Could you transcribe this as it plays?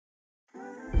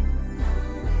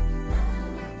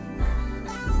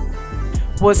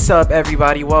What's up,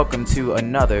 everybody? Welcome to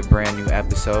another brand new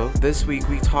episode. This week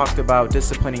we talked about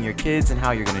disciplining your kids and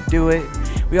how you're going to do it.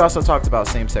 We also talked about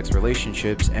same-sex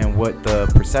relationships and what the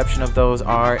perception of those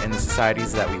are in the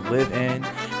societies that we live in.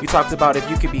 We talked about if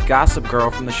you could be Gossip Girl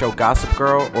from the show Gossip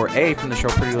Girl or A from the show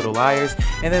Pretty Little Liars.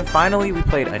 And then finally we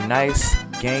played a nice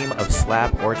game of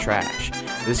Slap or Trash.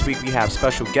 This week we have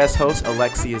special guest host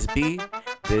Alexius B.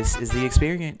 This is The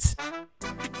Experience.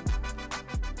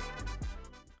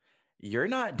 You're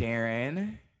not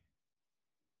Darren.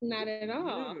 Not at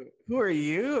all. Who are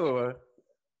you?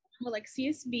 I'm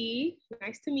Alexius B.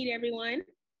 Nice to meet everyone.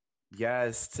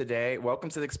 Yes, welcome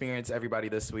to The Experience, everybody,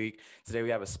 this week. Today we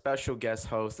have a special guest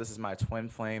host. This is my twin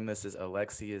flame. This is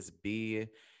Alexius B.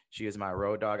 She is my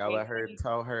road dog. I'll let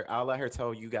her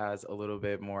tell you guys a little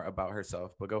bit more about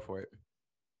herself, but go for it.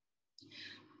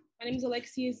 My name is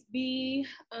Alexius B.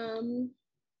 I'm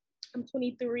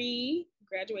 23,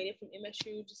 graduated from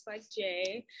MSU just like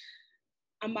Jay.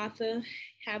 I'm about to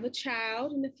have a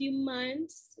child in a few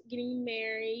months, getting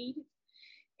married,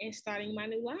 and starting my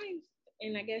new life.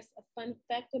 And I guess a fun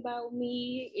fact about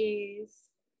me is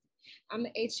I'm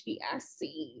an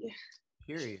HBIC.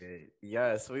 Period.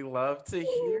 Yes, we love to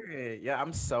hear it. Yeah,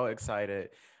 I'm so excited.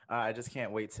 I just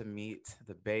can't wait to meet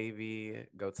the baby,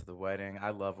 go to the wedding. I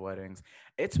love weddings.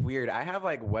 It's weird. I have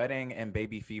like wedding and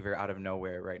baby fever out of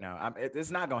nowhere right now.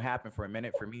 It's not going to happen for a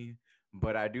minute for me,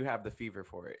 but I do have the fever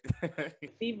for it.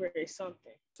 Fever is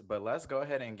something. But let's go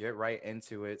ahead and get right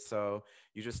into it. So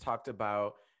you just talked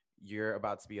about you're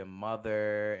about to be a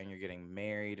mother and you're getting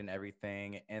married and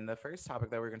everything. And the first topic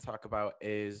that we're going to talk about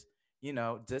is,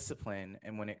 discipline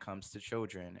and when it comes to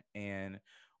children. And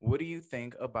what do you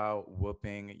think about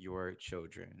whooping your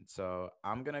children? So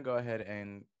I'm going to go ahead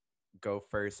and go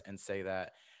first and say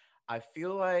that I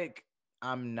feel like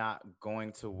I'm not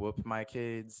going to whoop my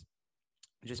kids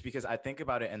just because I think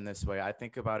about it in this way. I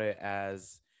think about it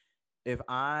as if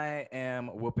I am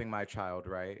whooping my child,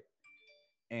 right?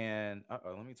 And,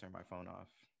 let me turn my phone off.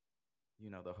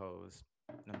 The hose.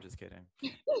 I'm just kidding.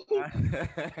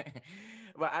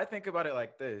 But I think about it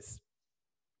like this.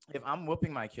 If I'm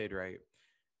whooping my kid, right,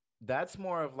 that's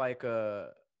more of like a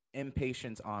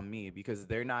impatience on me because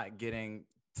they're not getting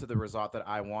to the result that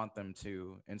I want them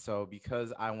to. And so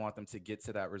because I want them to get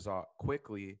to that result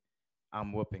quickly,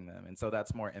 I'm whooping them. And so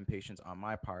that's more impatience on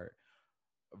my part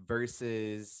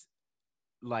versus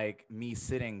like me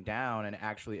sitting down and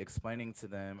actually explaining to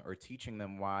them or teaching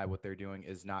them why what they're doing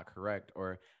is not correct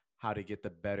or how to get the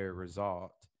better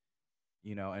result,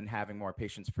 and having more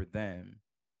patience for them.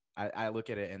 I look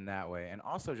at it in that way. And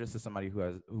also just as somebody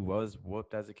who was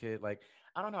whooped as a kid, like,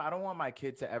 I don't know, I don't want my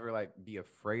kid to ever like be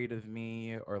afraid of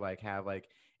me or like have like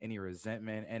any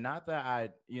resentment. And not that I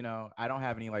don't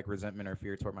have any like resentment or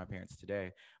fear toward my parents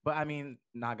today, but I mean,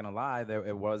 not gonna lie,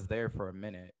 it was there for a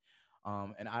minute.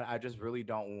 And I just really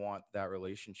don't want that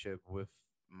relationship with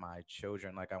my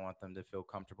children. Like, I want them to feel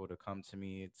comfortable to come to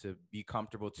me, to be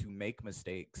comfortable to make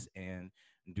mistakes and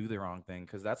do the wrong thing,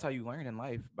 because that's how you learn in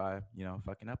life, by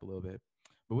fucking up a little bit.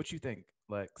 But what you think,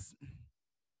 Lex?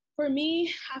 For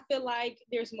me, I feel like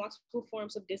there's multiple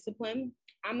forms of discipline.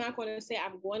 I'm not going to say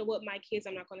I'm going to whip my kids.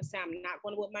 I'm not going to say I'm not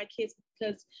going to whip my kids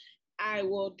because I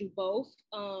will do both.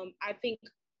 I think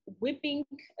whipping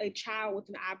a child with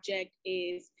an object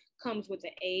comes with the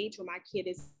age. Where my kid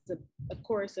is, of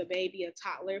course, a baby, a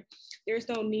toddler. There's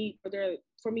no need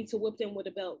for me to whip them with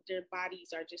a belt. Their bodies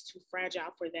are just too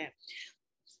fragile for that.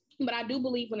 But I do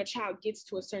believe when a child gets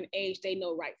to a certain age, they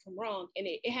know right from wrong. And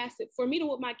it has to, for me to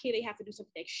whip my kid, they have to do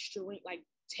something extreme, like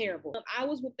terrible. I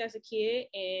was whipped as a kid,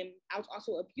 and I was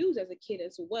also abused as a kid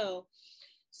as well.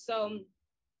 So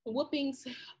whoopings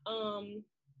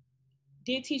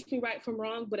did teach me right from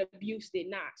wrong, but abuse did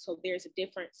not. So there's a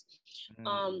difference.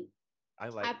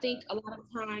 I think a lot of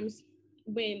times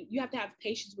when you have to have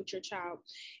patience with your child,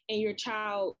 and your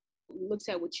child looks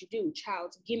at what you do,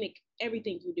 child's gimmick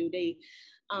everything you do.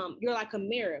 You're like a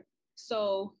mirror.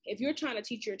 So if you're trying to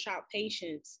teach your child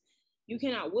patience, you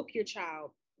cannot whoop your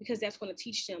child, because that's going to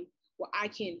teach them, well, I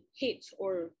can hit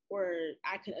or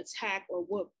I can attack or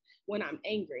whoop when I'm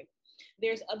angry.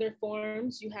 There's other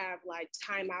forms. You have like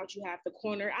timeout. You have the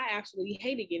corner. I absolutely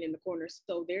hated getting in the corner.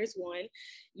 So there's one.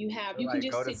 You can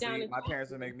just sit down. My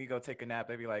parents would make me go take a nap.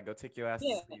 They'd be like, "Go take your ass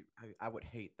to sleep." I would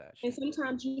hate that shit. And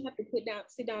sometimes you have to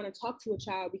sit down and talk to a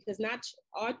child, because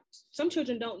some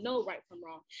children don't know right from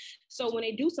wrong. So when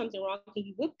they do something wrong and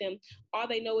you whip them, all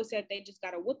they know is that they just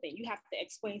got a whipping. You have to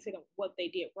explain to them what they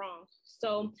did wrong.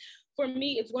 So for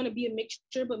me, it's going to be a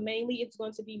mixture, but mainly it's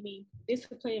going to be me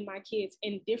disciplining my kids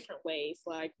in different ways.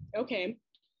 Like, okay,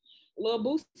 little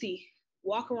Boosie,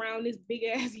 walk around this big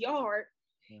ass yard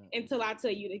until I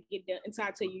tell you to get down, until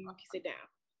I tell you can sit down.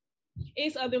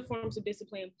 It's other forms of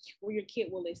discipline where your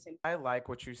kid will listen. I like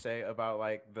what you say about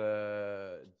like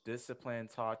the discipline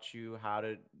taught you how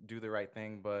to do the right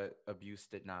thing, but abuse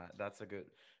did not. That's a good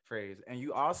phrase. And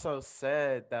you also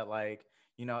said that like,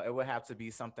 it would have to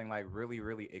be something like really,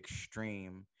 really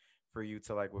extreme for you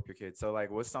to like whip your kid. So like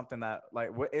what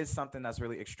is something that's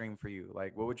really extreme for you?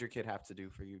 Like what would your kid have to do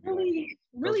for you to be like, Really,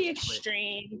 really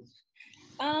extreme.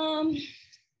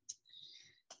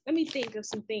 Let me think of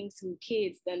some things some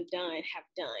kids have done.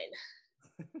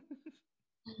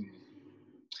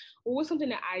 Well, what's something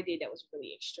that I did that was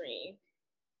really extreme?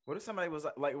 What if somebody was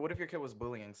like, what if your kid was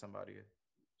bullying somebody?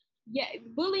 Yeah,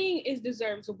 bullying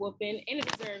deserves a whooping and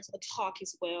it deserves a talk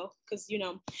as well, because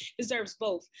deserves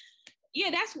both.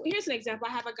 Yeah, here's an example.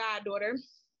 I have a goddaughter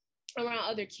around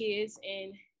other kids,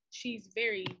 and she's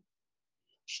very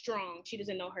strong. She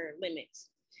doesn't know her limits.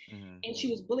 Mm-hmm. And she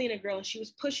was bullying a girl and she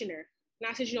was pushing her. And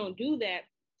I said, you don't do that.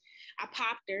 I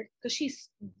popped her because she's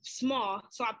small.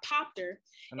 So I popped her.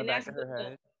 In the back of her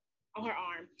head? On her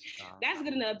arm. That's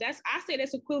good enough. I say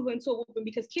that's equivalent to a whooping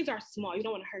because kids are small. You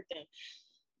don't want to hurt them.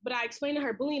 But I explained to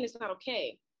her bullying is not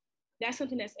okay. That's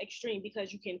something that's extreme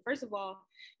because you can, first of all,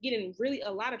 get in really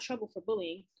a lot of trouble for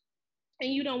bullying.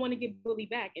 And you don't want to get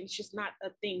bullied back. And it's just not a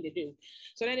thing to do.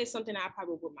 So that is something I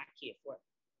probably would my kid for.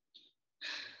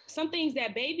 Some things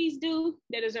that babies do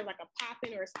that deserve like a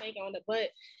popping or a spanking on the butt.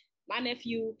 My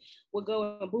nephew would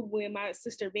go and boo-boo in my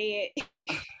sister's bed.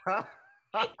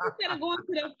 Instead of going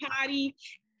to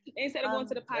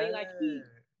the potty, like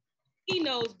he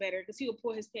knows better because he would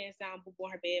pull his pants down before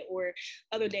her bed, or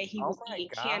other day he was eating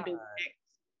candle.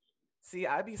 See,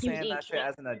 I be saying that shit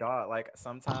as an adult. Like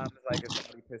sometimes, like if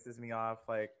somebody pisses me off,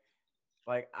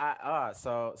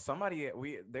 so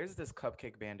there's this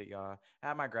cupcake bandit, y'all.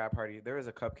 At my grad party, there was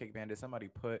a cupcake bandit. Somebody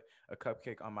put a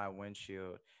cupcake on my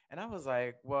windshield. And I was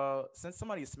like, well, since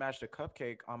somebody smashed a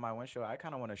cupcake on my windshield, I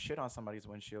kind of want to shit on somebody's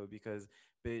windshield because,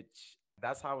 bitch,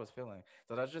 that's how I was feeling.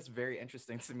 So that's just very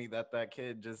interesting to me that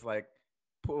kid just like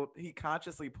he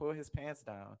consciously pulled his pants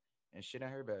down and shit in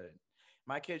her bed.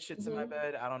 My kid shits in my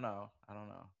bed. I don't know.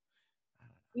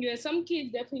 Yeah, some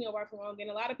kids definitely know right from wrong. And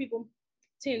a lot of people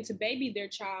tend to baby their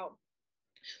child.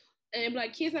 And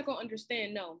like, kids not gonna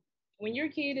understand. No. When your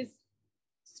kid is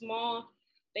small,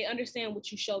 they understand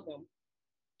what you show them.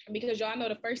 Because y'all know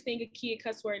the first thing a kid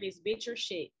cuss word is bitch or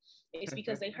shit. It's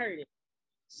because they heard it.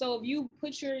 So if you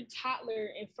put your toddler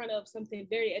in front of something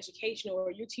very educational, or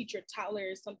you teach your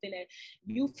toddler something that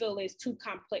you feel is too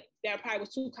complex, that probably was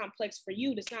too complex for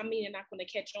you, does not mean they're not going to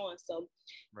catch on. So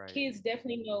Kids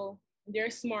definitely know.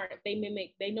 They're smart. They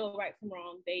mimic. They know right from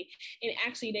wrong. They can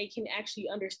actually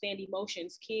understand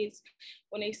emotions. Kids,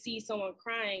 when they see someone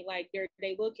crying, like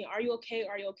they looking, are you okay?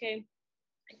 Are you okay?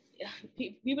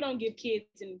 People don't give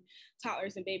kids and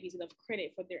toddlers and babies enough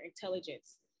credit for their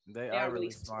intelligence. They are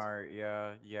really smart.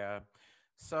 Yeah.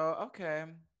 So, okay.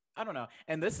 I don't know.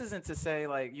 And this isn't to say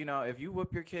like, if you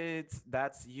whoop your kids,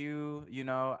 that's you,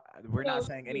 we're not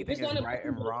saying anything is right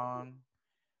and wrong.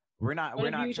 We're not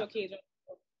abuse your kids.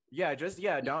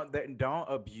 Don't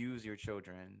abuse your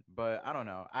children. But I don't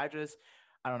know. I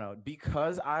don't know.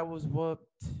 Because I was whooped,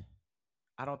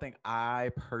 I don't think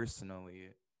I personally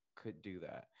could do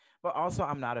that. But also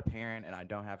I'm not a parent and I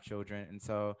don't have children. And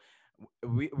so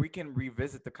we can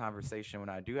revisit the conversation when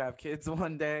I do have kids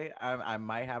one day. I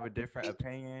might have a different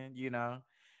opinion,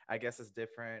 I guess it's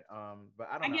different. But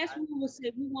I don't know. I guess we would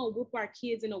say we won't whoop our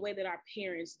kids in a way that our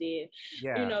parents did.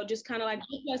 Yeah. Just kind of like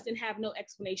whoop us and have no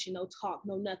explanation, no talk,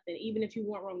 no nothing. Even if you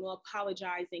weren't wrong, no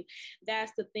apologizing.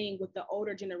 That's the thing with the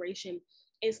older generation.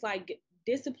 It's like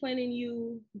disciplining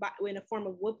you in a form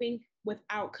of whooping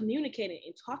without communicating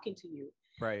and talking to you.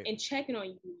 Right. And checking on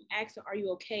you, asking, are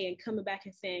you okay? And coming back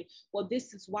and saying, well,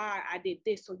 this is why I did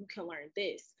this, so you can learn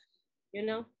this,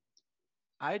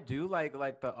 I do like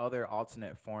the other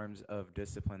alternate forms of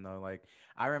discipline though. Like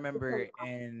I remember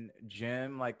in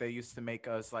gym, like they used to make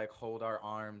us like hold our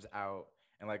arms out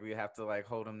and like we have to like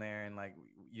hold them there and like,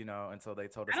 until they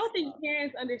told us. I don't think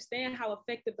parents understand how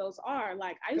effective those are.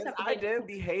 Like I did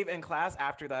behave in class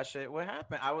after that shit. What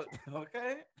happened? I was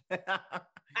okay.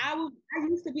 I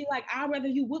used to be like, I'd rather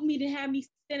you whoop me than have me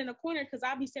stand in a corner, because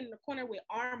I'll be standing in the corner with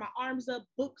my arms up,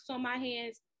 books on my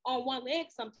hands, on one leg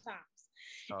sometimes.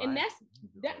 And that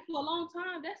for a long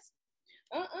time, that's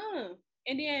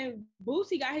And then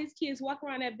Boosie got his kids walking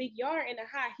around that big yard in the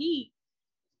high heat,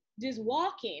 just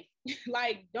walking.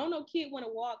 Like, don't no kid want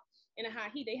to walk in a high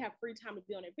heat. They have free time to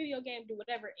be on their video game, do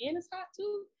whatever, and it's hot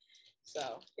too.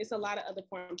 So it's a lot of other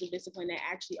forms of discipline that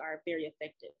actually are very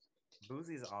effective.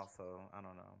 Boosie's also, I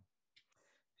don't know.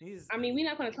 He's I mean, we're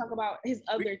not going to talk about his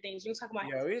we, other things. We're talking about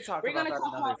yeah, we talk we're going about to that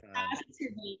talk another about time.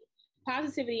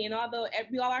 positivity. And although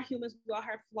we all are humans, we all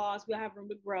have flaws, we all have room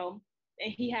to grow.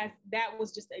 And that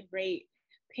was just a great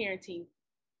parenting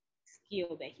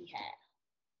skill that he had.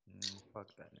 Fuck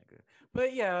that nigga.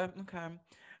 But yeah, okay.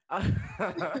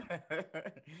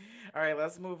 All right,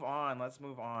 let's move on. Let's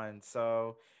move on.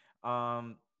 So,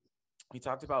 um, we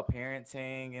talked about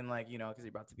parenting and like, because you're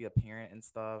about to be a parent and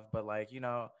stuff, but like,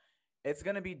 it's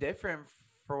gonna be different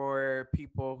for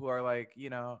people who are like,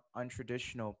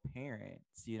 untraditional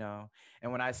parents,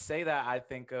 And when I say that, I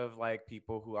think of like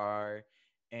people who are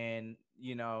in,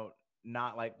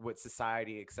 not like what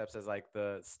society accepts as like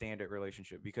the standard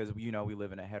relationship because we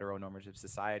live in a heteronormative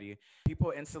society.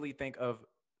 People instantly think of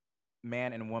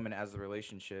man and woman as a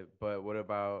relationship, but what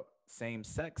about same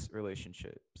sex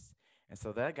relationships? And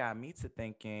so that got me to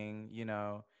thinking,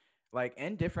 like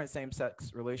in different same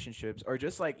sex relationships or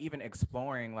just like even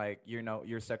exploring like,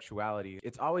 your sexuality.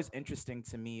 It's always interesting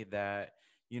to me that,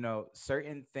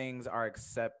 certain things are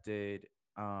accepted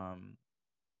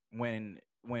when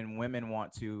women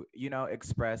want to,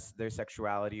 express their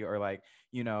sexuality or like,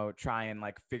 try and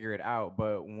like figure it out.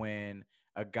 But when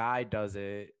a guy does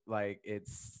it, like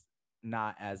it's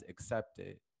not as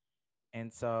accepted.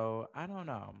 And so I don't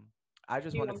know. I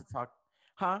just wanted to talk.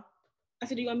 Huh? I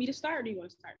said, do you want me to start or do you want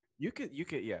to start? You could,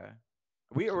 yeah.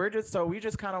 We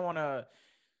just kind of want to,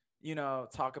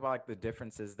 talk about like the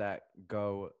differences that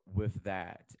go with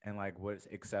that and like what's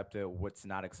accepted, what's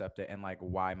not accepted, and like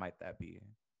why might that be?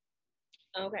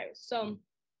 Okay, so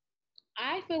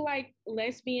I feel like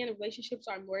lesbian relationships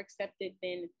are more accepted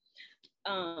than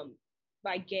um,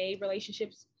 like gay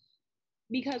relationships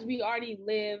because we already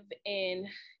live in,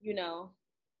 you know,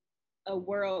 a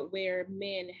world where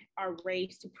men are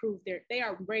raised to prove they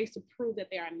are raised to prove that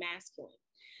they are masculine.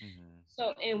 Mm-hmm.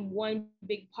 So, in one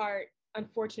big part,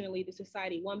 unfortunately, the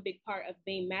society, one big part of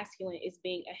being masculine is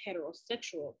being a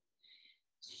heterosexual.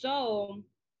 So,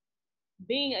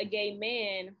 being a gay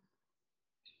man,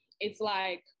 it's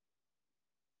like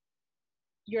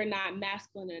you're not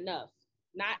masculine enough.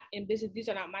 Not, and these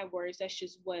are not my words. That's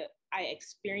just what I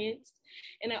experienced.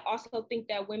 And I also think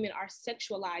that women are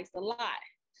sexualized a lot.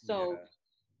 So Yeah.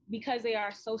 because they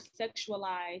are so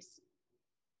sexualized,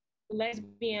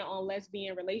 lesbian on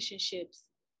lesbian relationships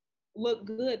look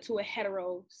good to a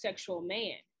heterosexual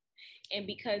man. And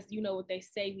because you know what they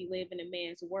say, we live in a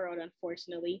man's world,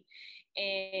 unfortunately,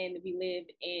 and we live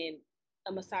in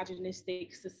a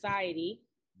misogynistic society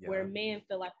where Yeah. men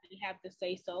feel like they have to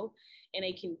say so and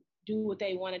they can do what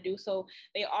they want to do. So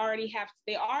they already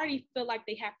feel like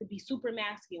they have to be super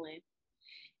masculine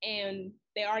and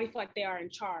they already feel like they are in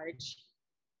charge.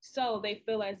 So they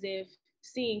feel as if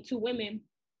seeing two women,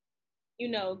 you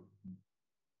know,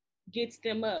 gets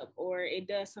them up or it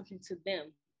does something to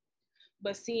them.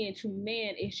 But seeing two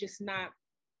men is just not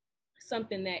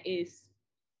something that is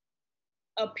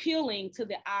appealing to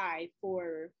the eye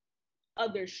for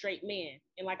other straight men.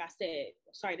 And like I said,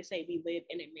 sorry to say, we live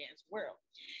in a man's world.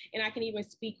 And I can even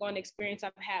speak on experience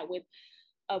I've had with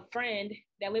a friend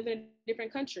that lived in a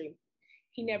different country.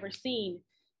 He never seen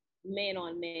men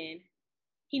on men.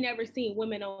 He never seen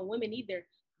women on women either.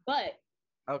 But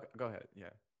Okay, go ahead. Yeah.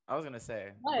 I was gonna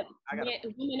say but I got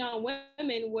a women on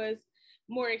women was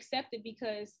more accepted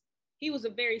because he was a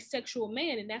very sexual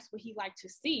man and that's what he liked to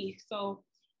see. So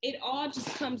it all just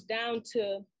comes down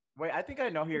to wait. I think I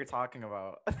know who you're talking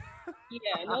about.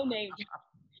 yeah, no name.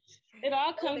 It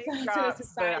all No comes name down to the drops, but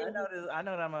society. I know this. I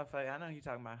know that motherfucker. I know who you're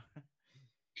talking about.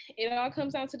 It all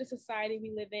comes down to the society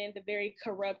we live in, the very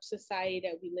corrupt society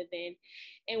that we live in,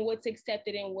 and what's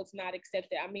accepted and what's not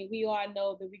accepted. I mean, we all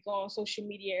know that we go on social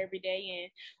media every day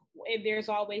and there's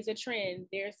always a trend.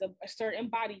 There's a certain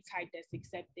body type that's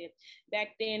accepted. Back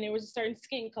then, there was a certain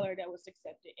skin color that was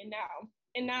accepted,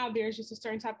 and now there's just a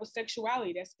certain type of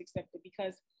sexuality that's accepted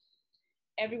because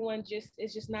everyone just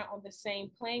is just not on the same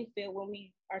playing field when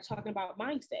we are talking about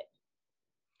mindset.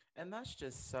 And that's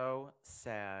just so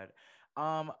sad.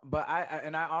 But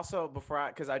and I also before I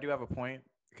because I do have a point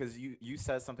because you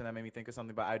said something that made me think of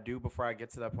something. But I do before I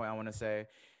get to that point, I want to say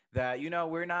that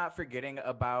we're not forgetting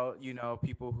about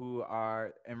people who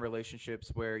are in relationships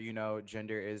where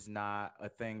gender is not a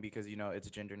thing because it's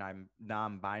gender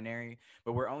non-binary,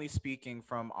 but we're only speaking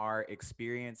from our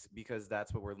experience because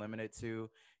that's what we're limited to.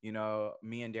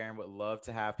 Me and Darren would love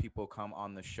to have people come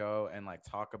on the show and like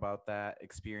talk about that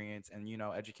experience and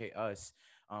educate us.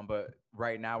 But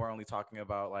right now we're only talking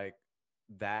about like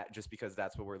that just because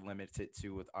that's what we're limited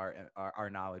to with our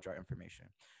knowledge, our information.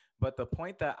 But the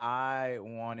point that I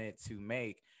wanted to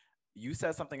make, you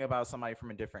said something about somebody from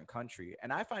a different country,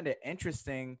 and I find it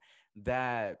interesting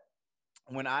that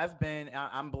when I've been,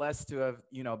 I'm blessed to have,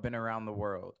 been around the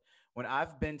world. When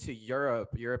I've been to Europe,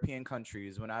 European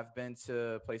countries, when I've been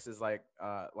to places like,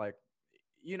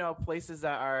 places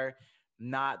that are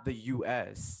not the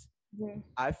US, Mhm.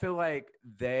 I feel like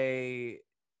they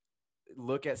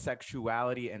look at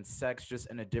sexuality and sex just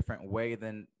in a different way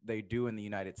than they do in the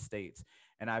United States.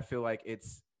 And I feel like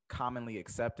it's commonly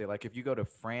accepted. Like if you go to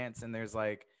France and there's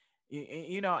like,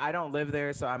 I don't live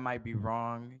there, so I might be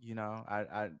wrong.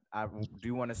 I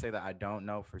do want to say that I don't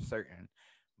know for certain.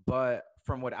 But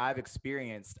from what I've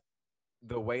experienced,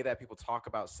 the way that people talk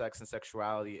about sex and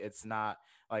sexuality, it's not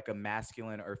like a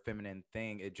masculine or feminine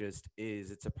thing. It just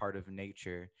is. It's a part of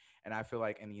nature. And I feel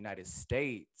like in the United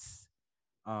States,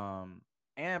 um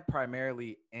and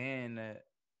primarily in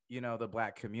the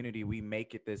black community, we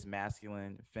make it this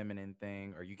masculine feminine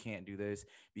thing, or you can't do this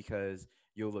because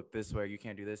you'll look this way, you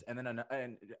can't do this. And then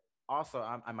and also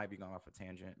I might be going off a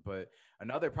tangent, but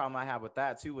another problem I have with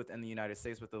that too within the United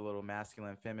States with the little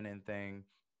masculine feminine thing,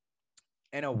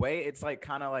 in a way it's like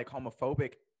kind of like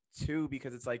homophobic too,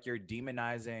 because it's like you're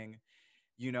demonizing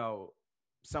you know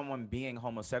someone being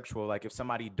homosexual. Like if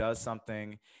somebody does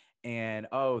something and,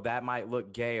 oh, that might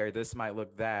look gay or this might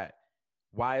look that,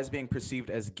 why is being perceived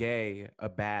as gay a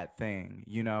bad thing?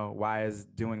 Why is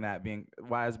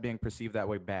being perceived that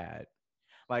way bad?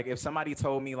 Like if somebody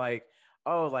told me like,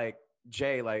 oh, like,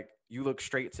 Jay, like, you look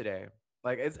straight today,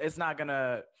 like it's not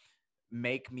gonna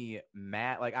make me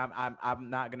mad. Like I'm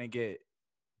not gonna get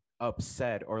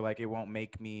upset, or like it won't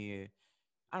make me,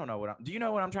 I don't know do you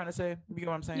know what I'm trying to say? You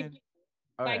know what I'm Yeah, saying?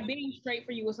 Okay. like being straight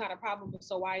for you is not a problem,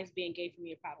 so why is being gay for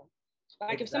me a problem?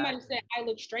 Like if somebody said Exactly. I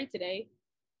look straight today,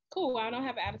 cool, I don't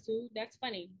have an attitude. That's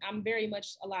funny. I'm very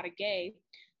much a lot of gay.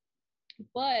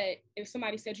 But if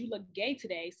somebody said you look gay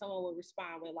today, someone would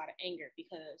respond with a lot of anger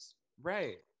because.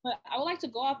 Right. But I would like to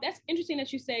go off. That's interesting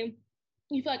that you say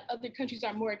you feel like other countries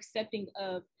are more accepting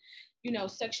of,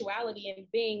 sexuality and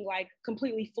being like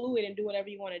completely fluid and do whatever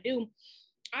you want to do.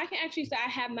 I can actually say I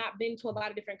have not been to a lot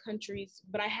of different countries,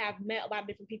 but I have met a lot of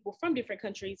different people from different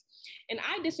countries. And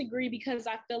I disagree because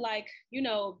I feel like,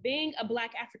 being a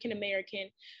Black African American,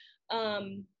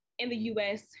 um, in the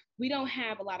US, we don't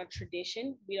have a lot of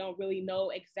tradition. We don't really know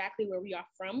exactly where we are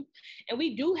from. And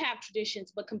we do have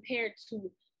traditions, but compared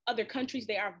to other countries,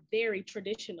 they are very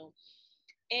traditional.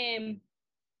 And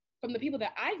from the people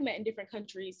that I've met in different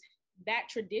countries, that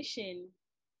tradition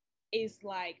is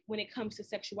like when it comes to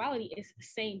sexuality, it's the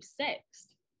same sex.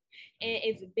 And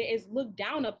it's looked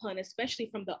down upon, especially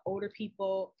from the older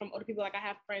people, like I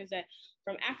have friends that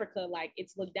from Africa, like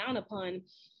it's looked down upon.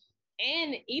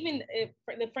 And even if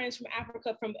the friends from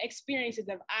Africa, from experiences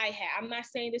that I had, I'm not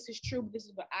saying this is true, but this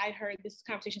is what I heard. This is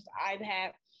conversations that I've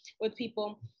had with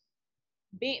people.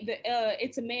 Being the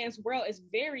it's a man's world is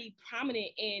very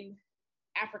prominent in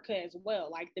Africa as well.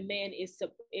 Like the man is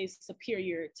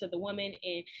superior to the woman,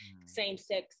 and Mhm. same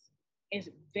sex is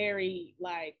very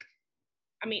like,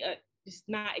 I mean, it's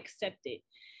not accepted.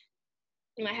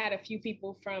 And I had a few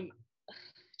people from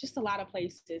just a lot of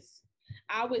places.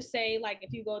 I would say, like,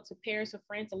 if you go to Paris or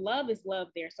France, love is love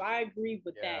there. So I agree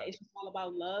with that. Yeah. It's just all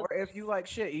about love. Or if you like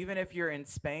shit, even if you're in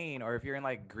Spain or if you're in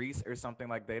like Greece or something,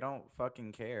 like they don't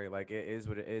fucking care. Like it is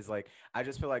what it is. Like I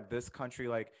just feel like this country,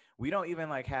 like we don't even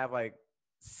like have like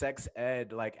sex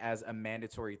ed like as a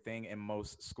mandatory thing in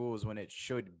most schools, when it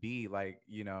should be like,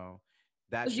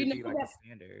 that Because should be like the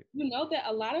standard.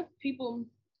 a lot of people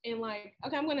in, like,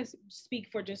 okay, I'm gonna speak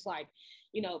for just like,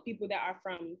 people that are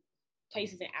from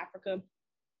places in Africa,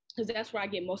 because that's where I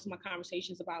get most of my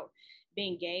conversations about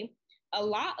being gay. A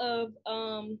lot of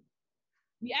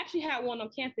we actually had one on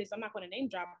campus. I'm not going to name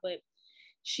drop, but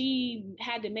she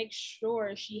had to make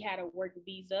sure she had a work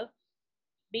visa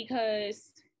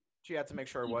because She had to make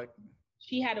sure what?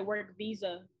 she had a work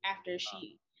visa after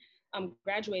she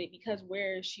graduated, because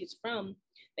where she's from,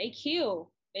 they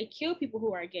kill people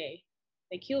who are gay.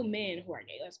 They kill men who are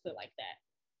gay. Let's put it like that.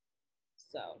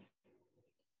 So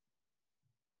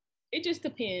it just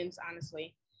depends,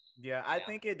 honestly. Yeah, You I know,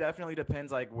 think it definitely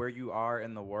depends like where you are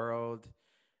in the world.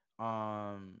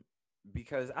 Um,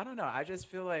 because I don't know, I just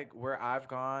feel like where I've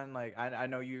gone, like I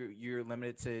know you're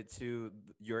limited to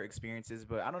your experiences,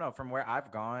 but I don't know, from where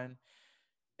I've gone,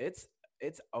 it's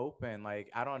it's open.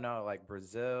 Like I don't know, like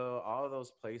Brazil, all of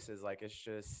those places, like it's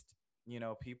just,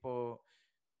 people,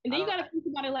 and I then you don't got to think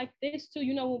about it like this too.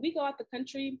 When we go out the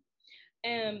country,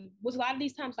 was a lot of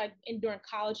these times like during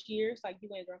college years, like you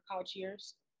went during college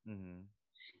years, know.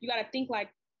 you got to think like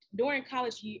during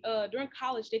college,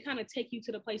 they kind of take you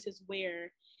to the places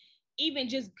where even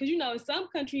just because, you know, in some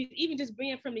countries, even just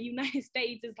being from the United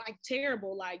States is like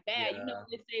terrible, like bad. You know, Yeah.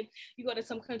 let's say you go to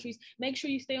some countries, make sure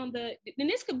you stay on the, and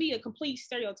this could be a complete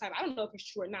stereotype. I don't know if it's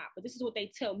true or not, but this is what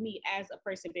they tell me as a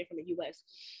person being from the US.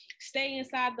 Stay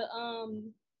inside the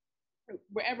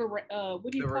wherever what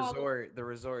do you call it? The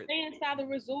resort. Stay inside the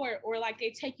resort, or like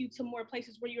they take you to more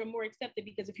places where you're more accepted,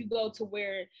 because if you go to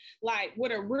where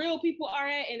the real people are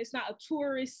at and it's not a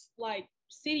tourist like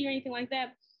city or anything like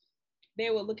that, they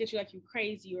will look at you like you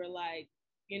crazy, or like,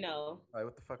 you know, Like,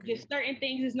 what the fuck are you? just certain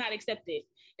things is not accepted.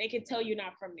 They can tell you're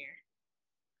not from there.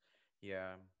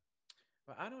 Yeah.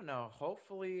 But I don't know.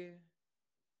 Hopefully,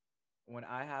 when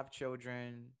I have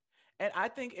children, and I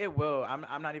think it will.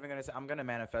 I'm not even gonna say I'm gonna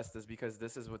manifest this, because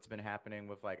this is what's been happening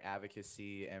with like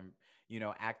advocacy and, you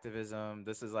know, activism.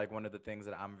 This is like one of the things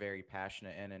that I'm very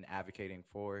passionate in and advocating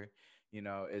for, you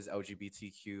know, is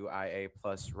LGBTQIA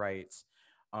plus rights.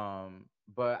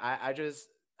 But I just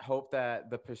hope that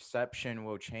the perception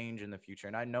will change in the future.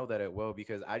 And I know that it will,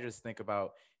 because I just think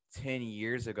about 10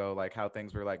 years ago, like how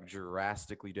things were like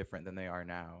drastically different than they are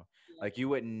now. Like you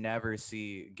would never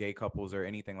see gay couples or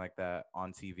anything like that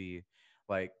on TV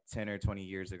like 10 or 20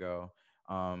 years ago.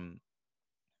 Um,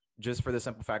 just for the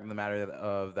simple fact of the matter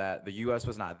of that the US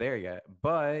was not there yet.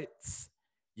 But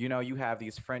you know, you have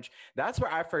these French. That's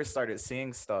where I first started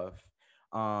seeing stuff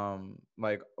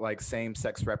like same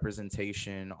sex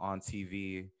representation on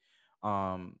TV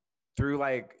through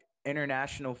like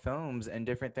international films and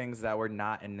different things that were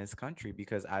not in this country,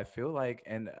 because I feel like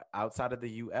and outside of the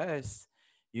US,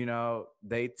 you know,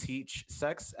 they teach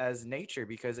sex as nature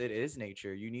because it is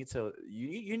nature. You need to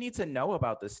you need to know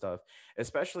about this stuff,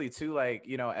 especially too, like,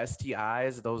 you know,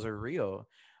 STIs, those are real.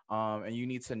 And you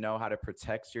need to know how to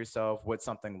protect yourself, what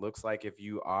something looks like if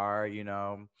you are, you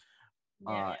know,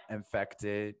 Yeah,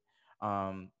 infected.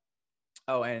 Um,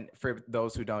 oh, and for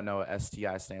those who don't know,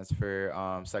 STI stands for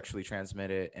sexually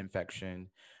transmitted infection.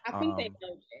 I think they Um,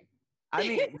 know I that.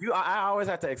 mean, I always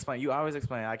have to explain. You always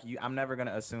explain. Like, I'm never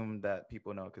gonna assume that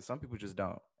people know, because some people just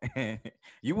don't.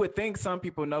 You would think some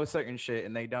people know certain shit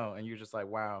and they don't, and you're just like,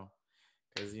 wow,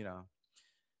 because you know.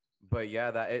 But yeah,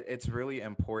 it's really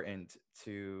important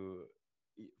to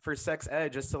for sex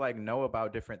ed, just to like know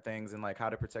about different things and like how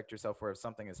to protect yourself, or if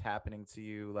something is happening to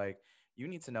you, like you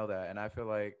need to know that. And I feel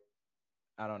like,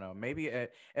 I don't know, maybe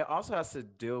it also has to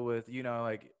deal with, you know,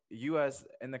 like US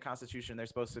in the Constitution, there's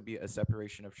supposed to be a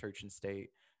separation of church and state,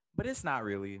 but it's not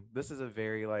really. This is a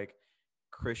very like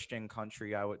Christian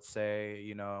country, I would say.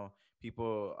 You know,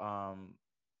 people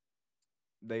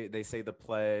they say the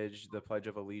pledge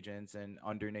of allegiance, and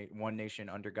one nation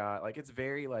under God. Like it's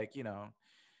very like, you know,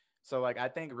 so like I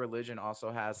think religion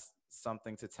also has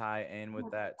something to tie in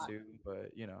with that too, but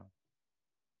you know,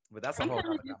 but that's a I'm whole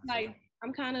kind of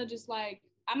nother just conversation. like,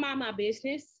 I mind my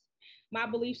business. My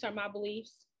beliefs are my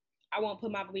beliefs. I won't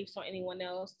put my beliefs on anyone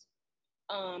else.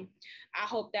 I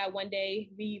hope that one day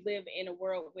we live in a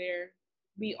world where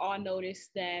we all notice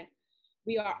that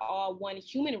we are all one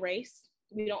human race.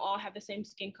 We don't all have the same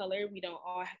skin color. We don't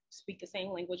all speak the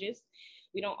same languages.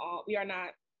 We are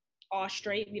not all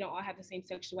straight. We don't all have the same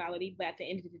sexuality. But at the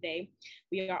end of the day,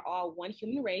 we are all one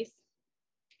human race,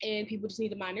 and people just need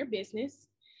to mind their business.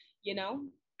 You know,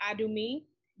 I do me,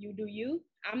 you do you.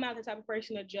 I'm not the type of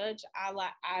person to judge. I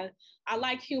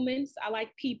like humans. I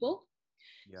like people.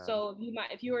 Yeah. So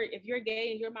if you're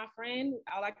gay and you're my friend,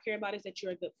 all I care about is that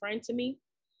you're a good friend to me.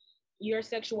 Your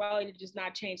sexuality does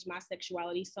not change my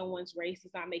sexuality. Someone's race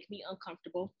does not make me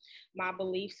uncomfortable. My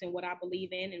beliefs and what I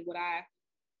believe in and what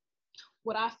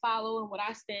I follow and what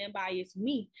I stand by is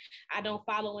me. I don't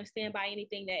follow and stand by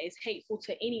anything that is hateful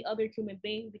to any other human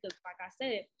being, because, like I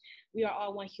said, we are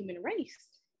all one human race.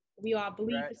 We all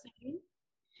believe Right. the same,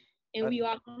 and A we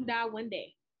all gonna die one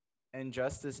day.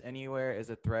 Injustice anywhere is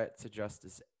a threat to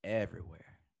justice everywhere.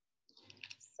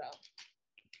 So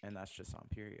And that's just on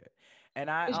period. And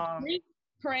I just drink,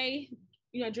 pray,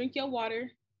 drink your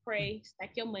water, pray,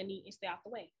 stack your money, and stay out the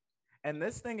way. and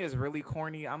this thing is really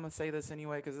corny. I'm gonna say this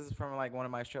anyway because this is from like one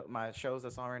of my shows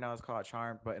that's on right now. It's called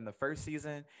Charmed. But in the first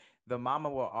season, the mama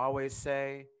will always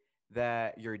say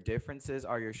that your differences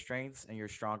are your strengths and you're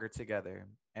stronger together.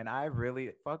 And I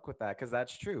really fuck with that because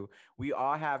that's true. We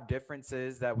all have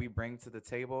differences that we bring to the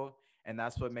table, and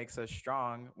that's what makes us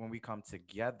strong when we come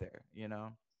together. You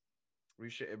know, we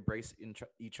should embrace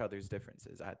each other's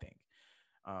differences, I think.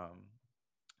 Um,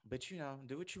 but you know,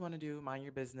 do what you want to do, mind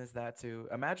your business, that too.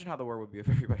 Imagine how the world would be if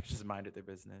everybody just minded their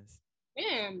business.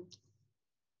 Man,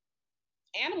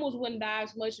 animals wouldn't die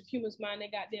as much if humans mind their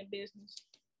goddamn business.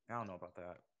 I don't know about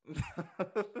that.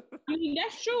 I mean,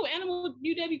 that's true. Animals,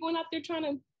 they be going out there trying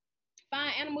to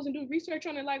find animals and do research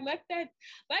on it. Like, let that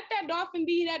dolphin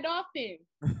be that dolphin.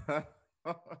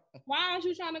 Why aren't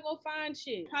you trying to go find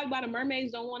shit? Probably why the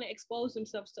mermaids don't want to expose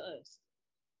themselves to us.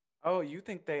 Oh, you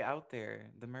think they out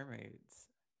there, the mermaids?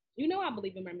 You know I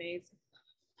believe in mermaids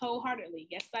wholeheartedly.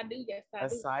 Yes, I do. Yes, I A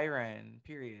do. siren,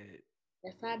 period.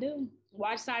 Yes, I do.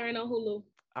 Watch Siren on Hulu.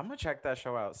 I'm gonna check that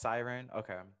show out. Siren.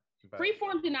 Okay. But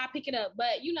Freeform did not pick it up,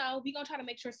 but we're gonna try to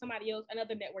make sure somebody else,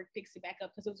 another network, picks it back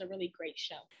up because it was a really great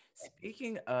show.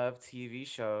 speaking of TV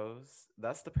shows,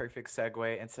 that's the perfect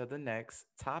segue into the next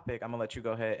topic. I'm gonna let you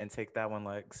go ahead and take that one,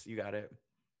 Lex. You got it.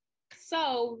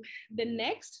 So the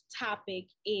next topic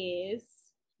is: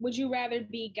 would you rather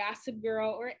be Gossip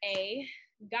Girl or A?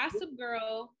 Gossip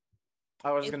Girl.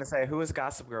 I was gonna say, who is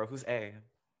Gossip Girl? Who's A?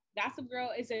 Gossip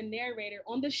Girl is a narrator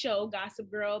on the show Gossip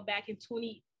Girl back in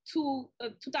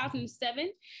 2007,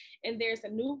 and there's a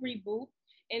new reboot.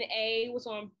 And A was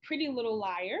on Pretty Little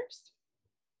Liars.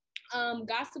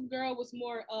 Gossip Girl was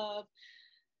more of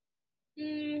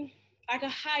like a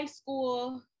high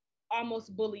school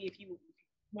almost bully, if you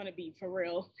want to be for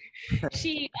real.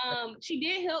 She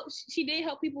did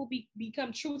help people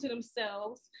become true to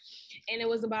themselves, and it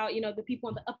was about the people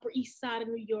on the Upper East Side of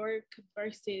New York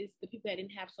versus the people that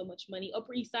didn't have so much money.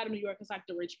 Upper East Side of New York is like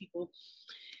the rich people,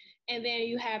 and then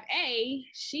you have A.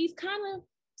 She's kind of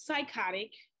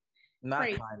psychotic. Not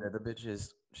kind of. The bitch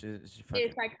is she's fucking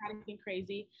psychotic and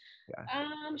crazy. Yeah.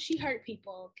 She hurt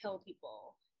people, killed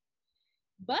people,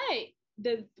 but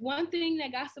the one thing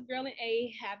that Gossip Girl and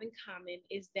A have in common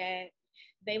is that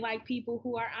they like people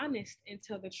who are honest and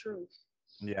tell the truth.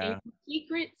 Yeah. And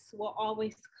secrets will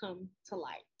always come to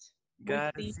light.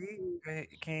 Got a secret,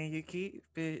 can you keep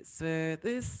it? Swear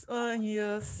this one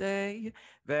you'll say.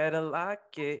 Better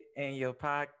lock it in your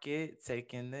pocket,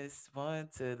 taking this one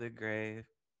to the grave.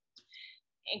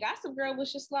 And Gossip Girl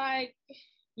was just like,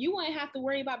 you wouldn't have to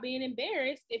worry about being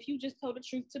embarrassed if you just told the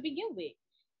truth to begin with.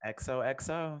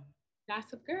 XOXO.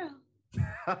 Gossip Girl.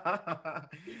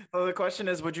 So the question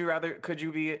is, could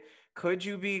you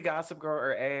be Gossip Girl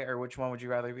or A, or which one would you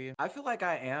rather be? I feel like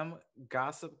I am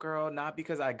Gossip Girl, not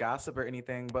because I gossip or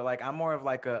anything, but like I'm more of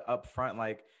like a upfront,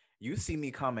 like you see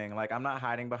me coming, like I'm not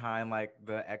hiding behind like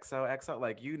the XOXO,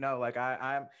 like like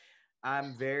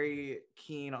I'm very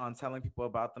keen on telling people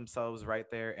about themselves right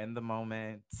there in the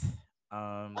moment.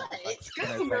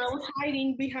 Gossip Girl is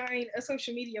hiding behind a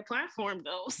social media platform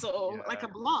though, so like a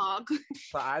blog.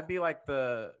 So I'd be like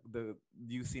the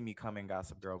you see me coming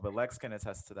Gossip Girl, but Lex can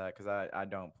attest to that because I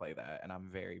don't play that and I'm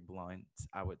very blunt,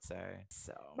 I would say.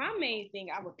 So my main thing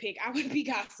I would be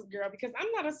Gossip Girl because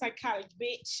I'm not a psychotic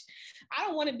bitch. I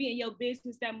don't want to be in your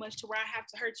business that much to where I have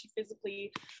to hurt you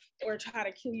physically or try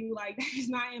to kill you. Like that is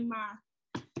not in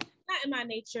my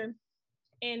nature.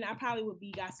 And I probably would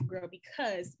be Gossip Girl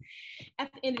because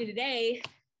at the end of the day,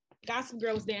 Gossip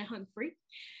Girl was Dan Humphrey.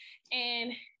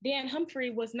 And Dan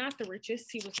Humphrey was not the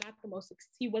richest. He was not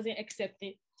he wasn't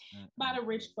accepted by the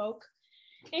rich folk.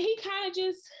 And he kind of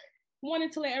just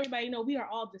wanted to let everybody know we are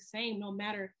all the same, no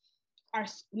matter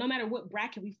what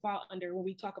bracket we fall under when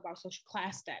we talk about social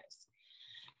class status.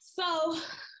 So,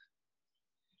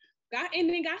 and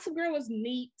then Gossip Girl was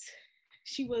neat.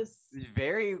 She was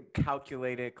very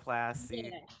calculated, classy.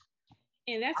 Yeah.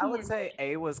 And that's I would say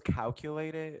A was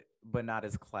calculated, but not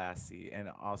as classy, and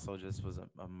also just was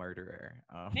a murderer.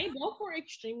 They both were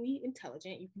extremely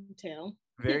intelligent, you can tell.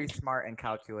 Very smart and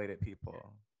calculated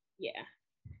people. Yeah.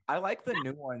 I like the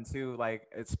new one too. Like,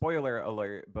 it's spoiler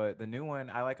alert, but the new one,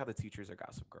 I like how the teachers are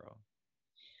Gossip Girl.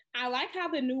 I like how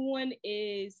the new one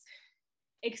is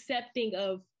accepting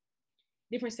of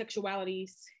different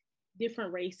sexualities,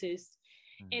 different races,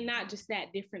 and not just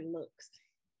that, different looks.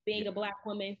 Being a Black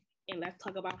woman, and let's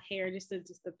talk about hair just to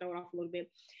throw it off a little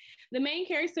bit. The main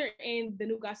character in the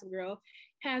new Gossip Girl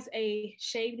has a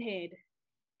shaved head,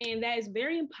 and that is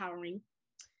very empowering.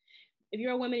 If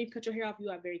you're a woman, you cut your hair off, you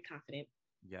are very confident.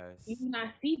 Yes. You do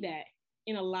not see that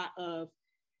in a lot of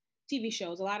TV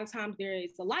shows. A lot of times there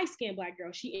is a light-skinned Black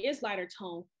girl. She is lighter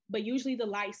tone, but usually the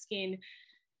light-skinned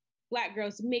Black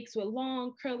girls mixed with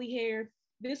long curly hair.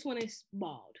 This one is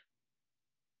bald.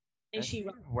 And she's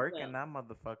working that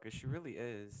motherfucker. She really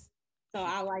is. So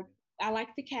I like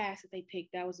the cast that they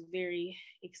picked. That was very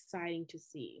exciting to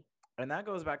see. And that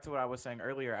goes back to what I was saying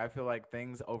earlier. I feel like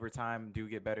things over time do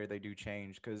get better. They do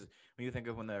change. Because when you think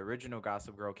of when the original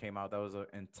Gossip Girl came out, that was an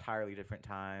entirely different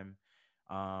time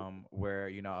where,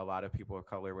 a lot of people of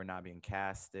color were not being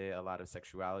casted. A lot of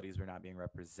sexualities were not being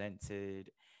represented.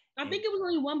 I think it was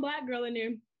only one Black girl in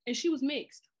there, and she was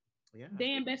mixed. Yeah.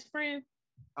 Dan best friend.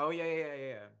 Oh, yeah.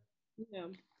 Yeah.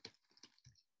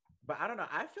 But I don't know.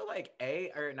 I feel like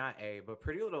A or not A, but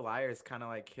Pretty Little Liars kind of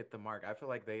like hit the mark. I feel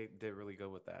like they did really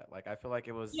good with that. Like I feel like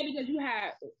it was Yeah, because you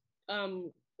had a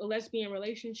lesbian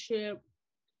relationship.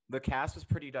 the cast was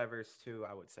pretty diverse too,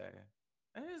 I would say.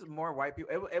 It was more white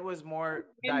people. It was more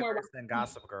And more diverse than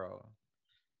Gossip Girl.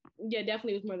 yeah,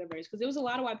 definitely was more diverse because there was a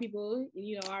lot of white people.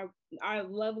 You know, our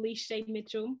lovely Shay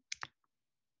Mitchell,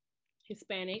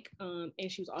 Hispanic, and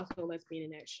she was also a lesbian in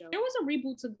that show. There was a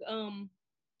reboot to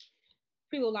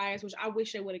Pretty Little Liars, which I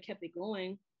wish they would have kept it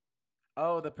going.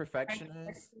 Oh, The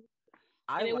Perfectionist.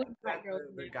 I And it like was that black girls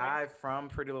in the that, right? guy from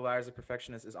Pretty Little Liars, The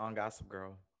Perfectionist, is on Gossip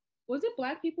Girl. Was it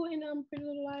black people in Pretty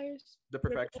Little Liars? The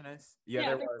Perfectionist? Yeah, Yeah, I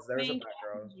there think was. the There was a main black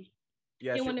girl. character.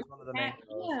 Yeah, And she when was the one of the main back,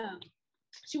 girls. yeah,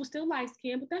 she was still light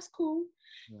skinned, but that's cool.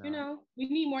 You Yeah. know, we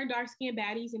need more dark skinned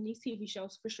baddies in these TV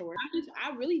shows for sure.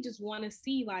 I really just want to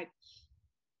see like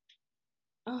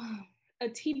uh, a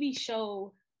TV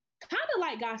show, kind of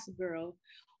like Gossip Girl,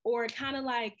 or kind of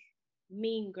like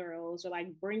Mean Girls, or like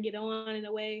Bring It On in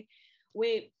a way,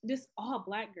 with just all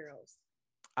black girls.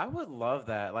 I would love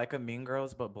that. Like a Mean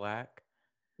Girls, but black.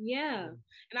 Yeah,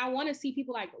 and I want to see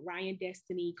people like Ryan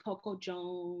Destiny, Coco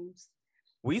Jones.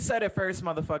 We said it first,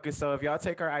 motherfuckers. So if y'all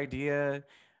take our idea,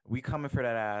 we coming for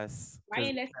that ass. Because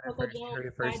Ryan we Destiny, said it Coco first. You Jones, heard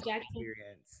it Sky first Jackson.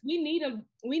 experience.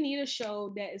 We need a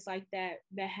show that is like that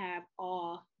have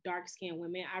all dark skinned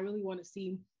women. I really want to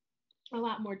see a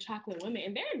lot more chocolate women,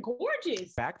 and they're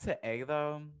gorgeous. Back to A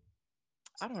though.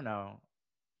 I don't know.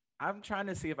 I'm trying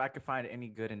to see if I could find any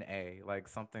good in A, like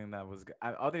something that was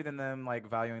other than them like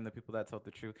valuing the people that told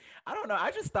the truth. I don't know. I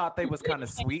just thought they was kind of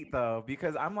sweet though,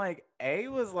 because I'm like A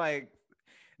was like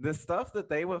the stuff that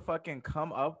they would fucking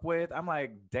come up with. I'm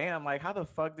like, damn, like how the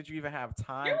fuck did you even have There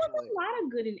time was to like? a lot of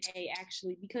good in A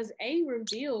actually because A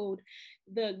revealed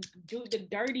the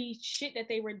dirty shit that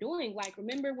they were doing. Like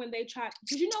remember when they tried?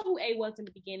 Did you know who A was in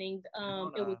the beginning? It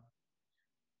was Mona.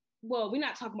 well, we're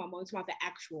not talking about Mona, we're talking about the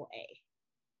actual A.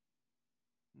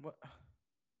 What?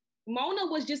 Mona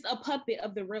was just a puppet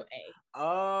of the real A.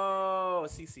 Oh,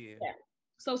 Cece. Yeah.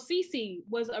 So Cece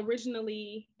was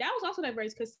originally that was also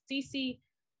diverse because Cece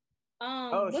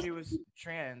Oh, was she was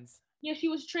trans. yeah, she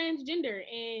was transgender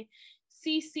and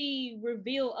Cece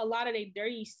revealed a lot of their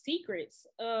dirty secrets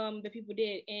that people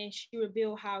did, and she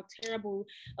revealed how terrible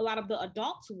a lot of the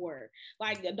adults were.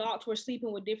 Like the adults were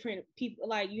sleeping with different people.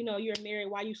 Like you know, you're married.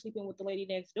 Why are you sleeping with the lady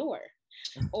next door?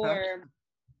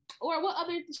 Or what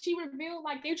other she revealed?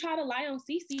 Like they try to lie on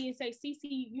Cece and say Cece,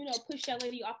 you know, pushed that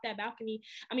lady off that balcony.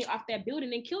 I mean, off that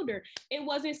building and killed her. It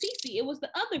wasn't Cece. It was the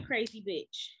other crazy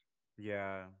bitch.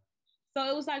 Yeah. So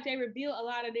it was like they revealed a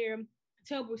lot of their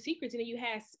terrible secrets. And then you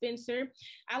had Spencer.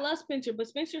 I love Spencer, but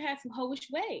Spencer had some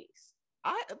hoish ways.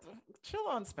 I chill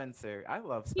on Spencer. I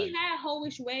love She Spencer. had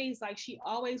hoish ways. Like she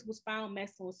always was found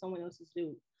messing with someone else's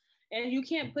dude. And you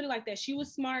can't put it like that. She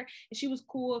was smart and she was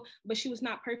cool, but she was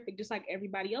not perfect, just like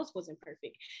everybody else wasn't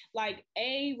perfect. Like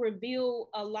A revealed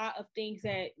a lot of things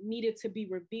that needed to be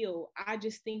revealed. I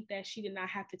just think that she did not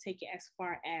have to take it as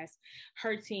far as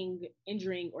hurting,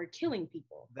 injuring, or killing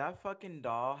people. That fucking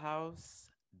dollhouse,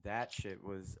 that shit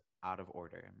was out of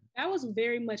order. That was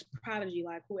very much Prodigy.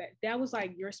 Like that was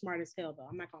like you're smart as hell though.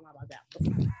 I'm not gonna lie about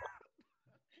that.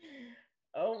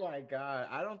 Oh my god.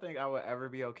 I don't think I would ever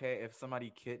be okay if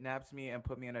somebody kidnaps me and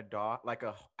put me in a doll like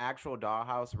a actual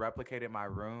dollhouse, replicated my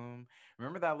room.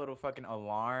 Remember that little fucking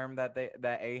alarm that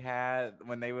A had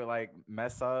when they would like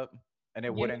mess up and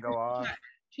it Yeah, wouldn't go off?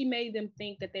 she made them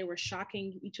think that they were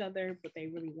shocking each other, but they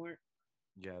really weren't.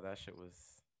 Yeah, that shit was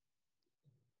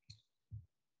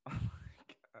oh my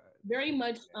god. Very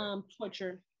much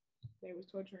torture. They was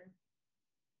torturing.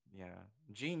 Yeah.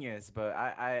 Genius, but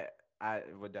I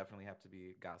would definitely have to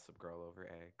be Gossip Girl over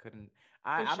A. Couldn't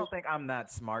I Sure. don't think I'm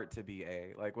that smart to be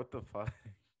A. Like what the fuck?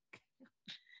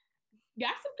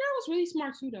 Gossip Girl was really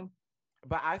smart too, though.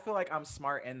 But I feel like I'm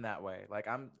smart in that way. Like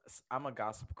I'm a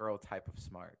Gossip Girl type of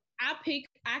smart. I pick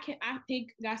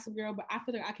Gossip Girl, but I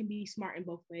feel like I can be smart in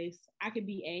both ways. I could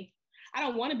be A. I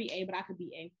don't want to be A, but I could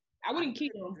be A. I I wouldn't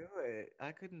couldn't kill. do it.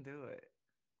 I couldn't do it.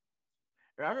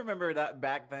 I remember that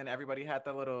back then everybody had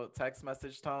the little text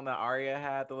message tone that Arya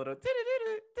had, the little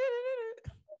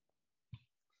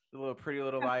the little Pretty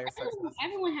Little Liars text message.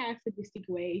 Everyone has sadistic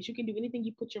ways. You can do anything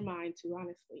you put your mind to,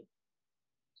 honestly.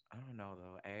 I don't know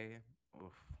though. A.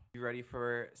 Oof. You ready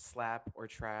for slap or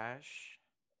trash?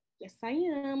 Yes, I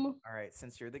am. All right,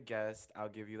 since you're the guest, I'll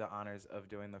give you the honors of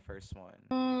doing the first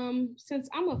one. Since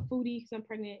I'm a foodie because I'm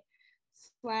pregnant,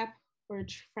 slap or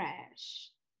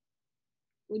trash?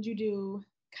 Would you do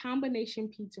combination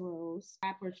pizza rolls,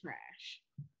 slap or trash?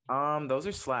 Those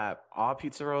are slap. All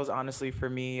pizza rolls, honestly, for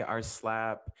me are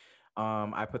slap.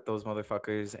 I put those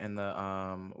motherfuckers in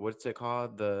the what's it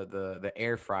called? The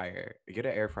air fryer. Get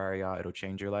an air fryer, y'all. It'll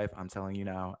change your life. I'm telling you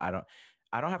now. I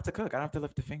don't have to cook. I don't have to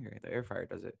lift a finger. The air fryer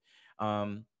does it.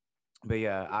 Um, but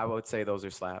yeah, I would say those are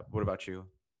slap. What about you?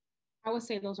 I would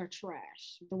say those are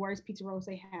trash. The worst pizza rolls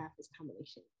they have is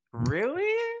combination.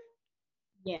 Really?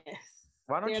 Yes,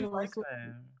 Why don't they're you the like worst.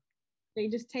 them? They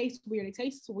just taste weird. They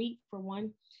taste sweet for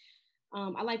one.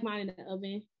 I like mine in the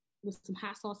oven with some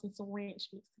hot sauce and some ranch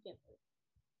mixed together.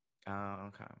 Oh,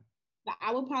 okay. But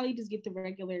I would probably just get the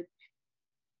regular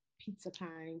pizza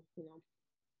kind, you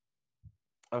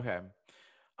know. Okay.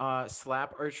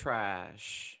 Slap or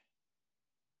trash?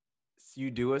 You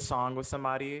do a song with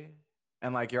somebody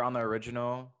and like you're on the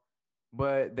original,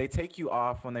 but they take you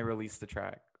off when they release the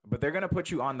track. But they're gonna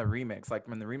put you on the remix. Like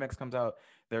when the remix comes out,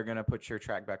 they're gonna put your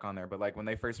track back on there. But like when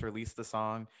they first released the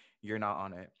song, you're not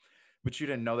on it. But you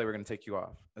didn't know they were gonna take you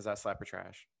off. Is that slap or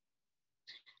trash?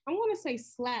 I'm gonna say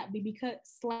slap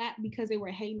because they were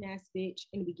a hating ass bitch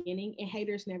in the beginning, and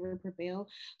haters never prevail.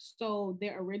 So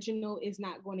their original is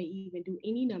not going to even do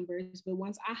any numbers. But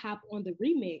once I hop on the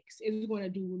remix, it's going to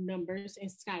do numbers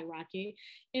and skyrocket,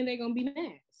 and they're gonna be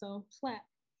mad. So slap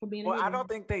for being a Well, I hater. don't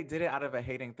think they did it out of a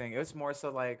hating thing. It was more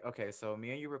so like, okay, so me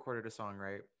and you recorded a song,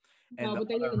 right? And No, the but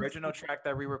they didn't listen. original track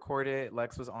that we recorded,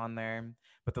 Lex was on there,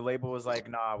 but the label was like,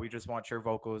 nah, we just want your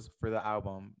vocals for the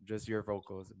album, just your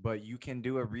vocals. But you can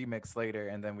do a remix later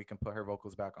and then we can put her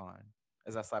vocals back on.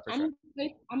 Is that slap or track?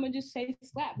 I'm gonna just say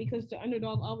slap because the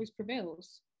underdog always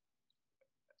prevails.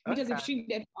 Because Okay. if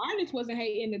the artist wasn't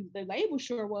hating, the label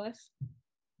sure was.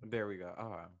 There we go.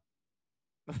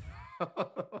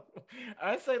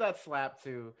 I say that slap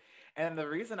too. And the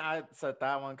reason I said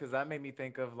that one, because that made me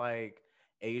think of like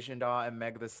Asian Doll and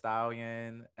Meg the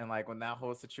Stallion. And like when that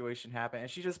whole situation happened,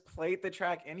 and she just played the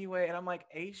track anyway. And I'm like,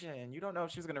 Asian, you don't know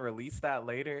if she was gonna release that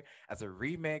later as a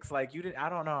remix. Like you didn't, I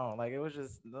don't know. Like it was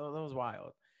just that was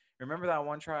wild. Remember that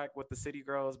one track with the City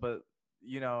Girls, but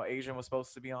Asian was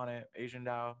supposed to be on it, Asian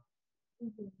Doll.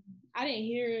 Mm-hmm. I didn't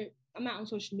hear it. I'm not on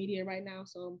social media right now,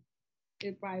 so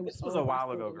it probably was This was a old. I while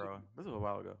still ago, didn't hear girl. This was a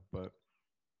while ago, but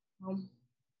it.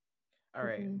 all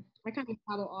right. I kind of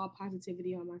follow all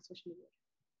positivity on my social media.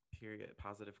 Period.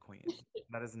 Positive queen.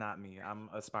 That is not me. I'm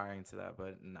aspiring to that,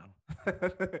 but no.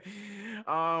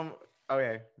 um.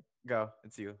 Okay. Go.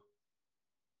 It's you.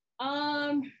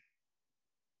 Um,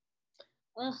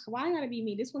 why gotta be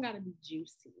me? This one gotta be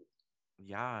juicy.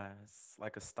 Yes.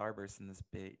 Like a starburst in this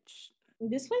bitch.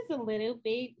 This was a little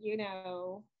bit, you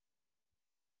know.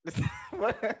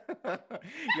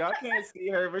 Y'all can't see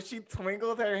her, but she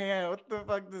twinkled her hand. What the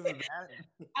fuck does that?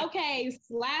 Okay,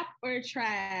 slap or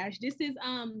trash. This is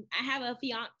I have a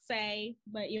fiance,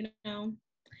 but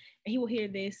he will hear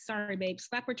this. Sorry, babe.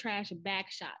 Slap or trash,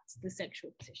 back shots, the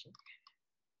sexual position.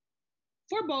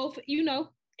 For both,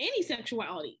 any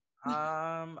sexuality.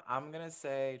 I'm gonna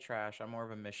say trash. I'm more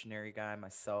of a missionary guy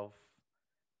myself.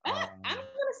 I'm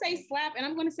gonna say slap, and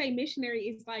I'm gonna say missionary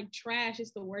is like trash.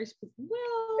 It's the worst.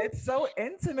 Well, it's so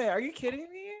intimate. Are you kidding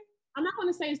me? I'm not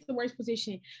gonna say it's the worst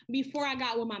position. Before I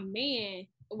got with my man,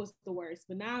 it was the worst,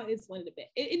 but now it's one of the best.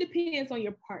 It depends on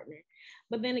your partner.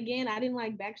 But then again, I didn't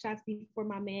like back shots before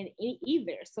my man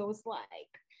either. So it's like,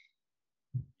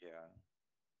 yeah.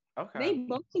 Okay. they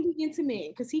both can be intimate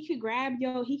because he could grab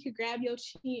your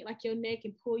chin, like your neck,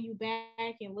 and pull you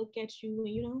back and look at you,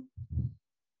 and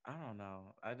I don't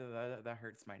know. I do that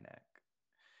hurts my neck.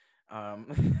 Oh,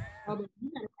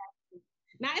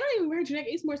 now it don't even hurt your neck.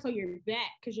 It's more so your back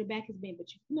because your back is bent, but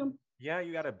yeah,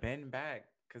 you gotta bend back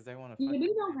because they want to. Yeah, but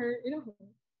it don't hurt. It don't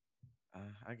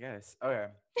hurt. I guess.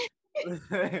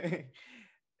 Okay.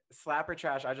 Slap or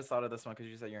trash. I just thought of this one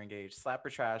because you said you're engaged. Slap or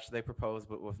trash. They propose,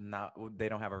 but with not. They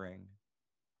don't have a ring.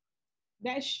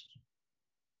 That's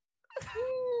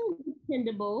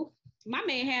dependable. My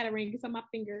man had a ring. It's on my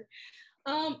finger.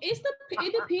 It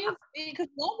depends because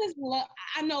love is love.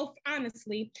 I know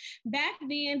honestly, back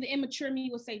then the immature me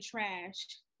would say trash.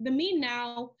 The me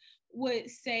now would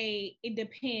say it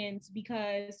depends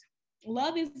because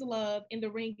love is love and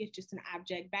the ring is just an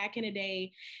object. Back in the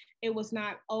day, it was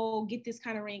not, oh, get this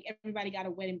kind of ring. Everybody got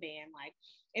a wedding band. Like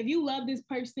if you love this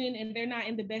person and they're not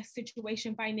in the best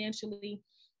situation financially,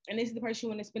 and this is the person you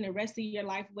want to spend the rest of your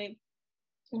life with,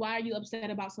 why are you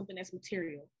upset about something that's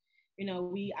material?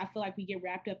 I feel like we get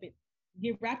wrapped up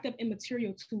in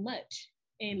material too much.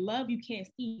 And love you can't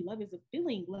see. Love is a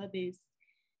feeling. Love is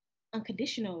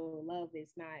unconditional. Love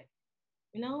is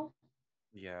not,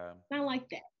 Yeah. not like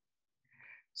that.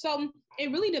 So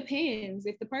it really depends.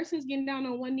 If the person's getting down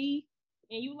on one knee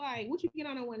and you like, what you get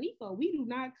on one knee for? We do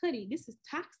not cut it. This is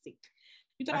toxic.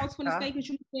 You thought I was finna stay because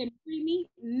you said marry me?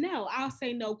 No, I'll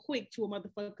say no quick to a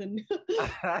motherfucker.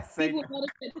 I say People no. love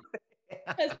to,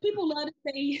 because people love to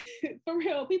say for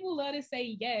real. People love to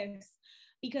say yes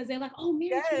because they're like, "Oh,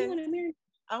 marriage, you Yes, want to marry?"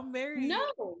 I'll marry you.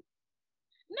 No,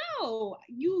 no.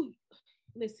 You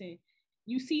listen.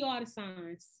 You see all the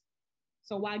signs,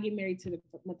 so why get married to the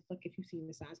motherfucker if you see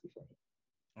the signs before?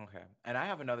 Okay. And I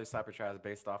have another slapper tries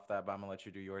based off that, but I'm gonna let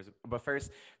you do yours. But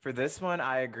first, for this one,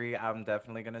 I agree. I'm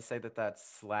definitely gonna say that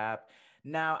that's slap.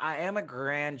 Now, I am a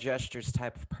grand gestures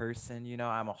type of person. You know,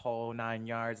 I'm a whole 9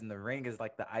 yards, and the ring is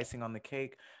like the icing on the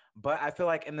cake. But I feel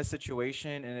like in the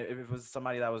situation, and if it was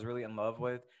somebody that I was really in love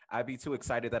with, I'd be too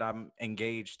excited that I'm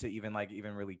engaged to even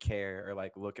really care or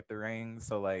like look at the ring.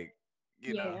 So like,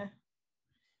 you know. Yeah.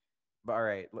 But all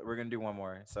right, we're gonna do one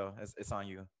more. So it's on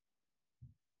you.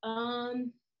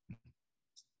 Um.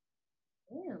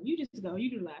 Damn, you just go. You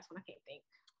do the last one. I can't think.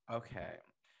 Okay.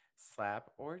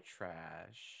 Slap or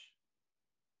trash?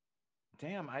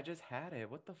 Damn, I just had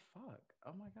it. What the fuck?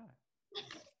 Oh my god.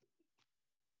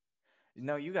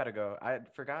 No, you gotta go. I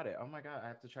forgot it. Oh my god, I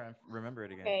have to try and remember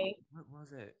it again. Okay. What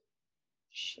was it?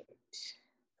 Shit.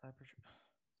 Slap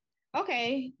or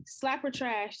Okay. Slap or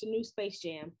trash. The new Space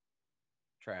Jam.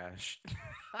 trash?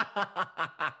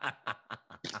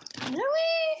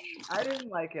 Really? I didn't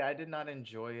like it. I did not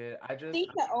enjoy it. I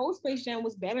think the old Space Jam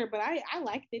was better, but I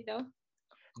liked it though.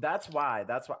 That's why.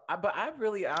 That's why. But I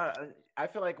really, I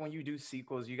feel like when you do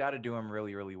sequels, you got to do them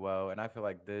really, really well. And I feel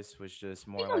like this was just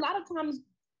I more think a like lot of times,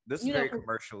 this is you know, very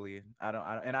commercially.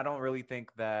 And I don't really think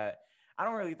that. I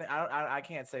don't really think. I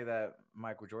can't say that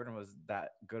Michael Jordan was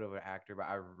that good of an actor, but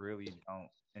I really don't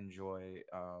enjoy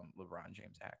LeBron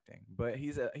James acting. But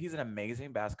he's an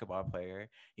amazing basketball player.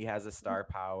 He has a star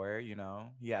power. You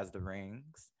know, he has the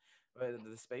rings. But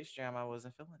the Space Jam, I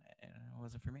wasn't feeling it, and it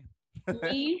wasn't for me.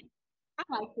 me, I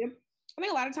like it. I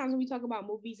think a lot of times when we talk about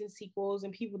movies and sequels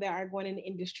and people that are going in the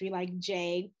industry like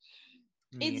Jay,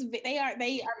 Me, it's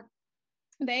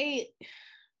they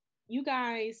you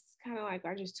guys kind of like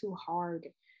are just too hard.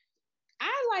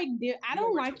 I you know,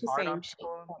 don't we're too like the hard on same shit.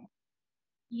 people.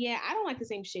 Yeah, I don't like the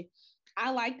same shit.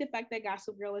 I like the fact that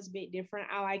Gossip Girl is a bit different.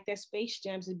 I like that Space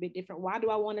Jam's a bit different. Why do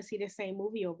I want to see the same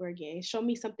movie over again? Show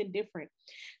me something different.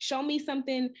 Show me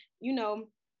something, you know,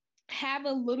 have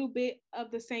a little bit of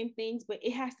the same things, but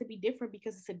it has to be different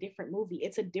because it's a different movie.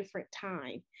 It's a different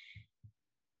time.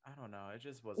 I don't know. It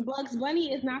just wasn't. Bugs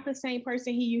Bunny is not the same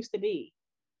person he used to be.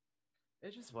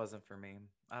 It just wasn't for me.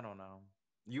 I don't know.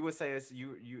 You would say it's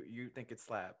you think it's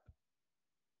slap.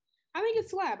 I think it's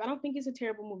slap. I don't think it's a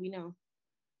terrible movie. No,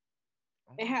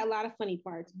 Oh it my. had a lot of funny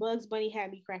parts. Bugs Bunny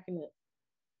had me cracking up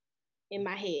in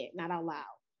my head, not out loud.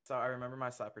 So I remember my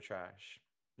slap or trash.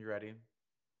 You ready?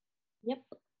 Yep.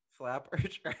 Slap or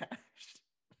trash?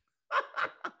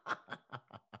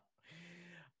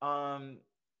 um,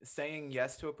 saying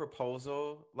yes to a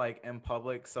proposal like in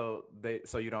public, so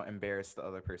you don't embarrass the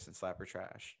other person. Slap or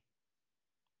trash?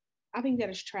 I think that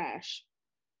is trash.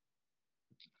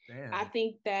 I Damn.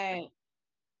 think that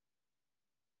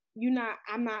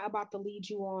I'm not about to lead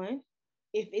you on.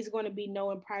 If it's going to be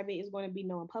no in private, it's going to be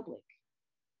no in public.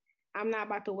 I'm not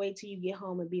about to wait till you get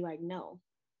home and be like, no.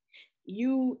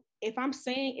 If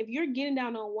you're getting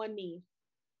down on one knee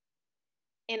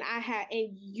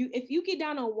if you get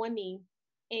down on one knee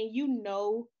and you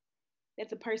know that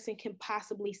the person can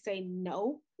possibly say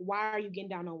no, why are you getting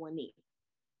down on one knee?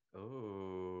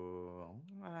 Oh,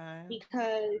 I Because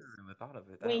never really thought of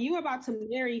it when that. you're about to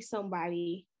marry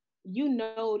somebody, you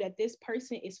know that this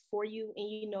person is for you and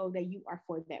you know that you are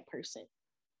for that person.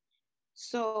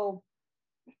 So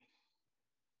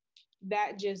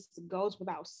that just goes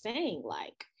without saying.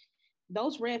 Like,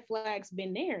 those red flags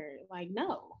been there. Like,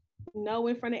 no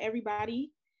in front of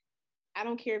everybody. I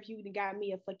don't care if you got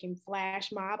me a fucking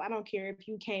flash mob. I don't care if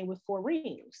you came with 4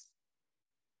 rings.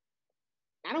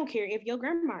 I don't care if your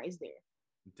grandma is there.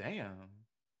 Damn.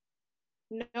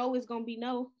 No is gonna be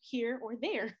no here or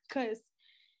there. Cause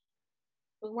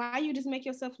why you just make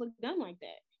yourself look dumb like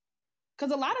that?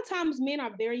 Because a lot of times men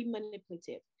are very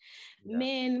manipulative. Yeah.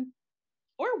 Men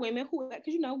or women who,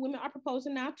 because you know, women are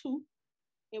proposing now too.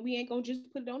 And we ain't gonna just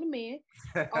put it on the man.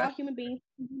 All human beings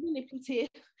are manipulative.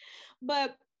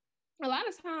 But a lot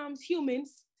of times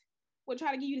humans will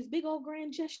try to give you this big old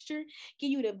grand gesture, give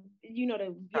you Try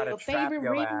to your trap favorite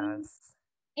your ring, ass.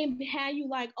 and have you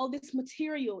like, oh, this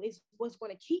material is what's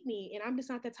going to keep me, and I'm just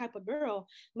not that type of girl.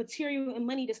 Material and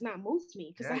money does not move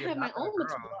me because Yeah, I you're have my not that own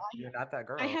material. girl. You're not that I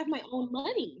girl. have my own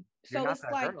money, You're so not it's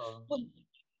that like, girl. well,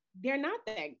 they're not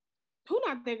that. Who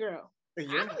not that girl?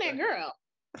 You're I'm not that that girl.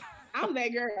 I'm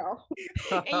that girl.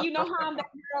 And you know how I'm that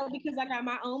girl? Because I got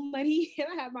my own money and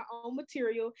I have my own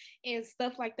material and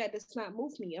stuff like that does not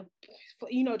move me.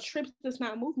 Trips does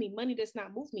not move me. Money does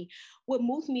not move me. What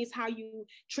moves me is how you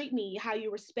treat me, how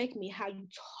you respect me, how you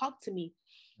talk to me.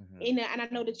 Mm-hmm. And I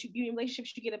know that you in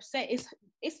relationships, you get upset.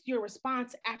 It's your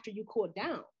response after you cool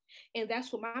down. And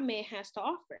that's what my man has to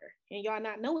offer. And y'all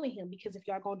not knowing him, because if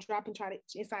y'all gonna drop and try to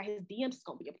inside his DMs, it's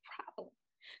gonna be a problem.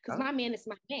 Because my man is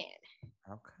my man.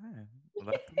 Okay.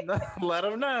 Let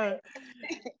him know.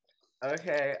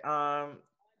 Okay.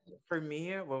 For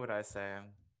me, what would I say?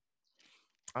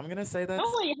 I'm gonna say that's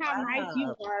how nice you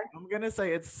are. I'm gonna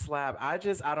say it's slap. I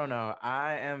don't know.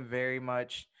 I am very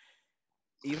much,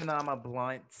 even though I'm a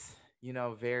blunt,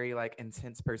 very like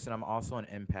intense person, I'm also an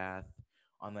empath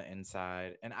on the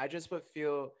inside. And I just would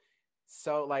feel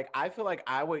so like I feel like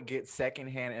I would get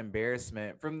secondhand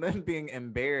embarrassment from them being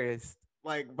embarrassed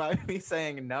like by me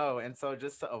saying no. And so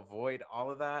just to avoid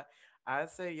all of that, I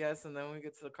say yes. And then when we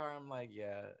get to the car, I'm like,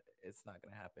 yeah, it's not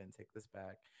gonna happen. Take this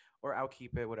back. Or I'll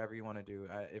keep it, whatever you want to do.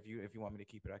 If you want me to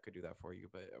keep it, I could do that for you,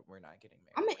 but we're not getting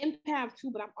married. I'm an empath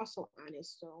too, but I'm also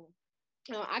honest. So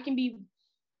I can be,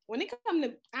 when it comes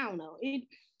to, I don't know,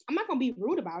 I'm not gonna be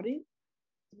rude about it.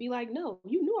 Be like, no,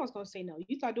 you knew I was gonna say no.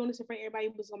 You thought doing this in front of everybody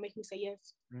was gonna make me say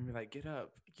yes. And be like, get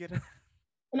up.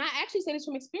 And I actually say this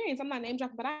from experience. I'm not name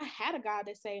dropping, but I had a guy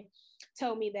that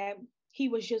tell me that he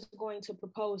was just going to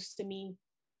propose to me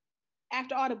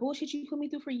after all the bullshit you put me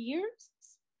through for years.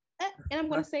 And I'm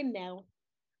going to say no.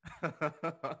 I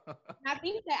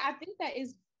think that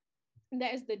is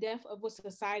the death of what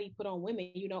society put on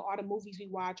women. All the movies we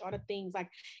watch, all the things, like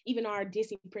even our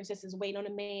Disney princesses waiting on a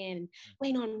man,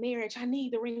 waiting on marriage. I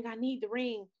need the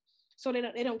ring. So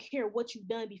they don't care what you've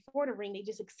done before the ring. They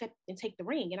just accept and take the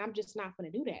ring. And I'm just not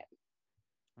going to do that.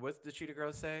 What's the cheetah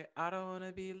girl say? I don't want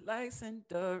to be like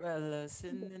Cinderella,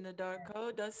 sitting in the dark,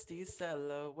 cold, dusty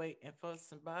cellar, waiting for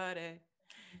somebody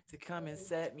to come and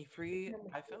set me free.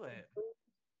 I feel it.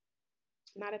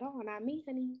 Not at all. Not me,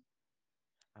 honey.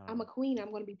 I'm a queen.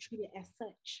 I'm going to be treated as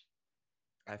such.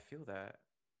 I feel that.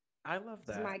 I love that.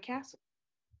 This is my castle.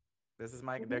 This is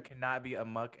my. Mm-hmm. There cannot be a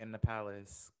muck in the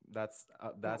palace. That's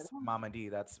Mama D.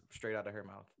 That's straight out of her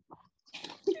mouth.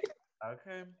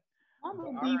 Okay. All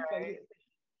right.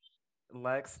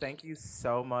 Lex, thank you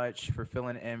so much for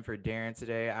filling in for Darren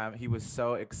today. He was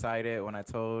so excited when I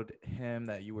told him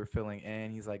that you were filling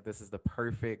in. He's like, this is the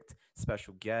perfect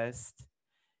special guest.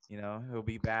 He'll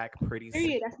be back pretty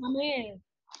soon. That's my man.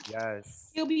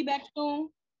 Yes. He'll be back soon.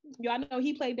 Y'all know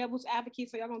he played devil's advocate,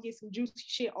 so y'all gonna get some juicy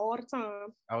shit all the time.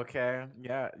 Okay.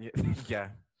 Yeah. Yeah.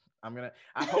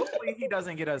 Hopefully he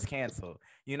doesn't get us canceled.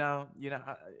 We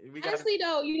honestly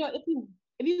though,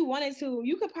 if you wanted to,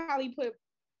 you could probably put,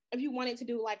 if you wanted to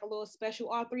do like a little special,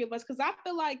 all three of us, because I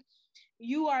feel like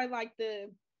you are like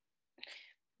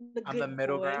I'm the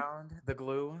middle ground, the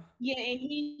glue. Yeah, and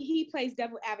he plays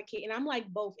devil advocate, and I'm like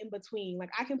both in between.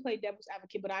 Like I can play devil's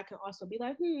advocate, but I can also be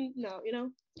like, no,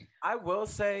 I will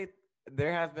say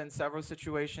there have been several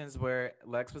situations where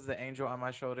Lex was the angel on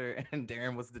my shoulder and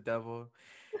Darren was the devil.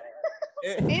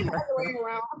 And the other way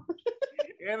around.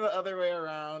 And the other way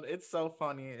around. It's so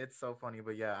funny.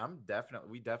 But yeah,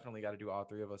 we definitely got to do all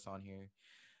three of us on here.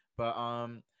 But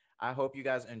I hope you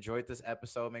guys enjoyed this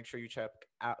episode. Make sure you check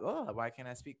out. Oh, why can't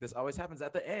I speak? This always happens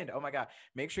at the end. Oh my God.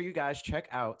 Make sure you guys check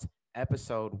out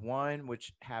episode 1,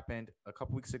 which happened a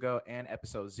couple weeks ago, and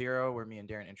episode 0, where me and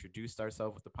Darren introduced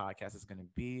ourselves, what the podcast is going to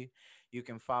be. You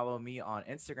can follow me on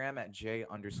Instagram at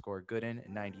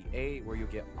j_gooden98, where you'll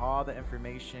get all the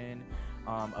information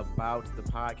about the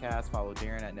podcast. Follow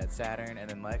Darren at Ned Saturn, and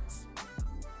then Lex.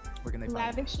 Where can they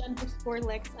find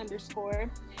Lavish_Lex_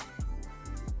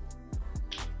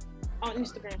 on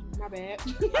Instagram. My bad. I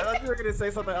thought you were gonna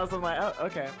say something else. I'm like, oh,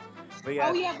 okay. But yeah.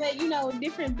 Oh yeah, but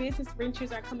different business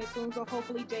ventures are coming soon. So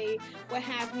hopefully Jay will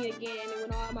have me again, and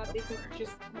when all my business ventures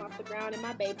come off the ground, and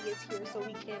my baby is here, so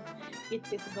we can get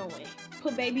this going.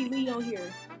 Put baby Lee on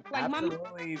here. Like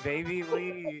absolutely, baby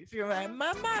Lee. She's like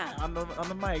mama on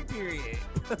the mic. Period.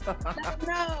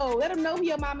 Let them know who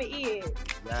your mama is.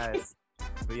 Yes.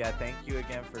 But yeah, thank you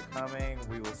again for coming.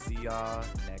 We will see y'all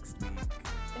next week.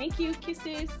 Thank you.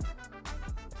 Kisses.